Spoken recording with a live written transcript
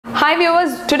Hi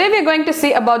viewers, today we are going to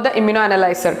see about the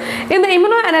immunoanalyzer. In the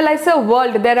immunoanalyzer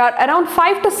world, there are around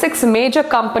 5 to 6 major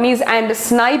companies and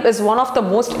SNIBE is one of the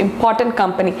most important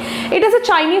company. It is a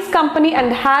Chinese company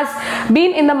and has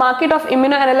been in the market of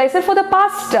immunoanalyzer for the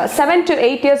past 7 to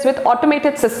 8 years with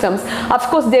automated systems. Of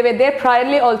course, they were there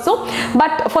priorly also,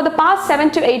 but for the past 7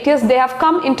 to 8 years, they have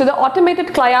come into the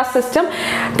automated CLIA system.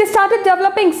 They started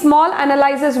developing small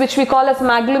analyzers which we call as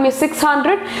Maglumi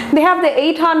 600. They have the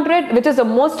 800 which is the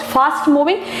most fast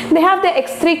moving. They have the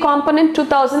X3 component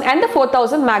 2000 and the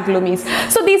 4000 Maglumis.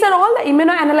 So these are all the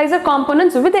immunoanalyzer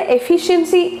components with the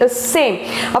efficiency is same.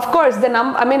 Of course, the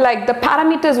the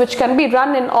parameters which can be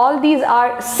run in all these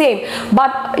are same,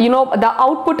 but the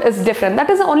output is different. That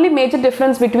is the only major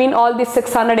difference between all these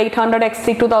 600, 800,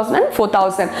 X3, 2000 and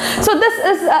 4000. So this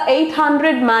is a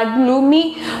 800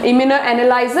 Maglumi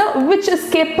immunoanalyzer which is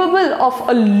capable of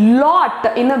a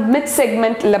lot in a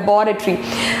mid-segment laboratory.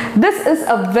 This is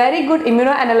a very good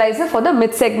immunoanalyzer for the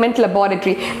mid-segment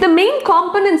laboratory. The main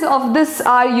components of this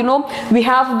are, we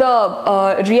have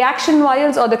the reaction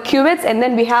vials or the cuvettes, and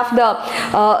then we have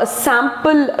the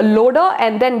sample loader,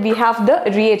 and then we have the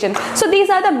reagent. So these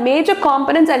are the major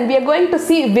components, and we are going to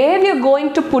see where we are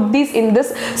going to put these in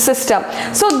this system.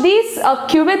 So these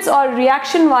cuvettes or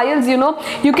reaction vials,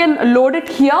 you can load it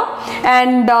here,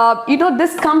 and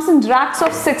this comes in racks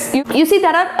of 6. You see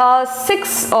there are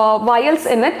 6 vials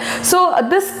in it. So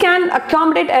this can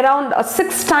accommodate around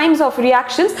 6 times of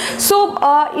reactions. So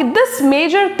this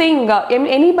major thing,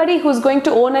 anybody who's going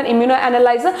to own an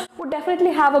immunoanalyzer would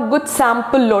definitely have a good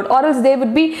sample load, or else they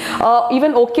would be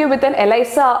even okay with an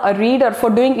ELISA reader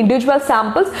for doing individual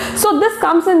samples. So this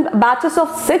comes in batches of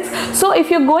 6. So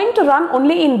if you're going to run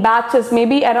only in batches,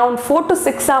 maybe around 4 to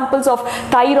 6 samples of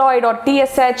thyroid or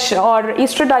TSH or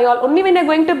estradiol, only when you're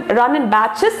going to run in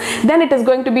batches, then it is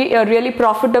going to be a really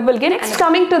profitable gain. Next,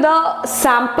 coming to the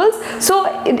samples.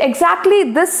 So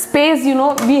exactly this space,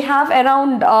 we have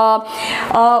around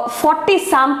 40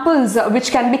 samples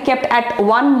which can be kept at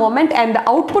one moment, and the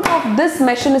output of this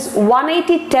machine is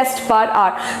 180 tests per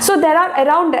hour. So there are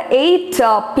around 8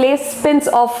 placements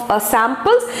of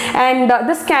samples, and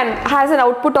this has an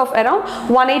output of around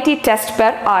 180 tests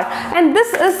per hour. And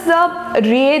this is the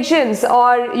reagents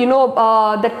or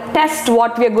the test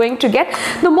what we are going to get.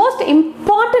 The most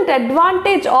important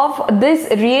advantage of this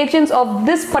reagents of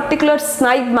this particular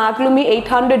SNIBE Maglumi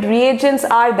 800 reagents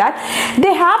are that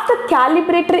they have the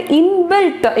calibrator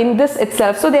inbuilt in this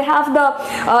itself. So they have the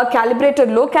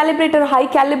calibrator, low calibrator, high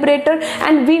calibrator,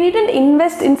 and we needn't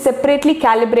invest in separately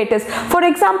calibrators. For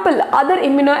example, other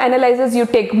immunoanalyzers you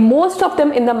take, most of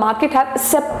them in the market have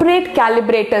separate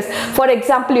calibrators. For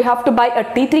example, you have to buy a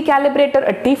T3 calibrator,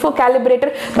 a T4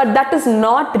 calibrator, but that is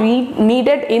not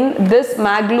needed in this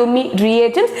Maglumi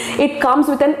reagents. It comes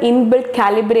with an inbuilt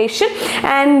calibration,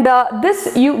 and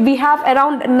we have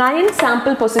around 9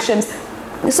 sample positions.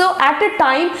 So at a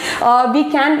time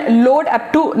we can load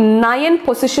up to 9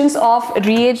 positions of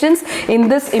reagents in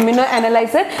this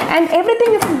immunoanalyzer, and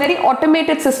everything is a very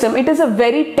automated system. It is a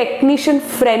very technician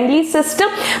friendly system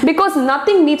because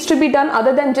nothing needs to be done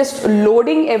other than just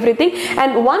loading everything,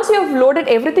 and once you have loaded,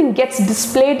 everything gets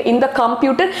displayed in the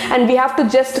computer, and we have to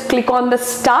just click on the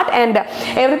start, and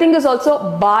everything is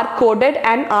also barcoded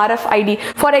and RFID.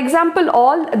 For example,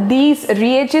 all these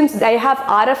reagents, they have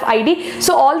RFID,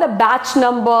 so all the batch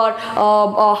number,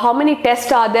 how many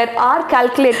tests are there, are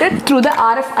calculated through the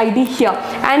RFID here.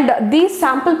 And these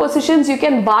sample positions, you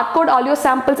can barcode all your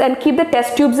samples and keep the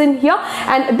test tubes in here,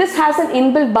 and this has an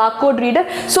inbuilt barcode reader,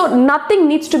 so nothing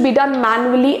needs to be done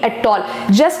manually at all.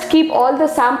 Just keep all the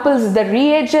samples, the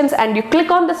reagents, and you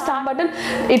click on the start button.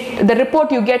 The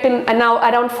report you get in now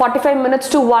around 45 minutes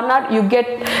to 1 hour, you get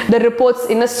the reports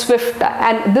in a swift,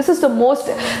 and this is the most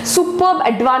superb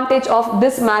advantage of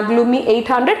this Maglumi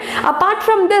 800. Apart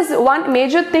from this, one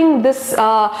major thing this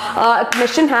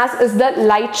machine has is the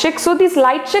light check. So this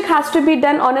light check has to be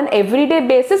done on an everyday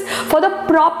basis for the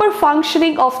proper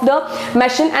functioning of the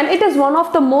machine, and it is one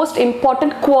of the most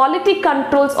important quality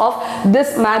controls of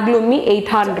this Maglumi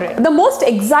 800. The most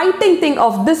exciting thing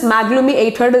of this Maglumi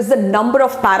 800 is the number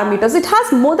of parameters. It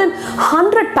has more than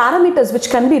 100 parameters which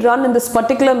can be run in this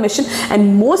particular machine,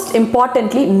 and most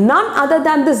importantly, none other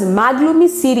than this Maglumi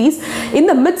series in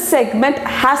the mid segment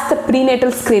has the prenatal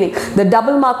prenatal screening. The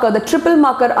double marker, the triple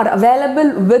marker are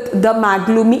available with the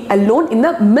Maglumi alone in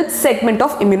the mid segment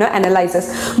of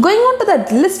immunoanalyzers. Going on to the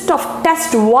list of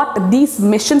tests what these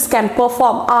machines can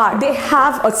perform are, they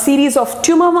have a series of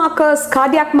tumor markers,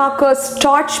 cardiac markers,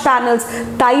 torch panels,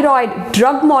 thyroid,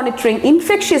 drug monitoring,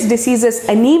 infectious diseases,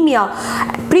 anemia,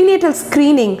 prenatal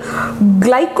screening,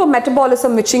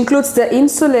 glycometabolism, which includes the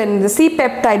insulin, the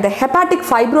C-peptide, the hepatic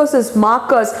fibrosis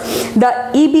markers, the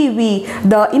EBV,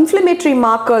 the inflammatory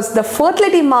markers, the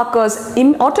fertility markers,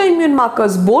 autoimmune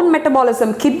markers, bone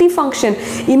metabolism, kidney function,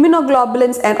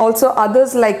 immunoglobulins, and also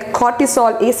others like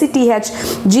cortisol, ACTH,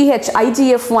 GH,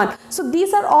 IGF-1. So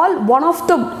these are all one of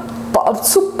the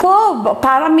superb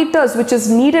parameters which is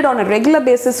needed on a regular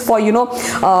basis for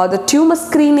the tumor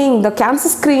screening, the cancer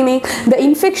screening, the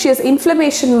infectious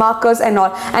inflammation markers and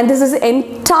all, and this is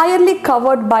entirely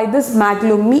covered by this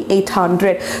Maglumi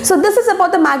 800. So this is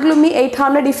about the Maglumi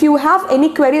 800. If you have any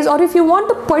queries or if you want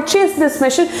to purchase this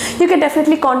machine, you can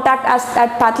definitely contact us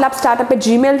at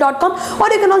pathlabstartup@gmail.com, or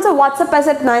you can also WhatsApp us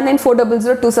at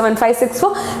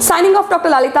 99400275564. Signing off, Dr.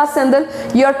 Lalita Sendal,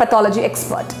 your pathology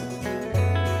expert.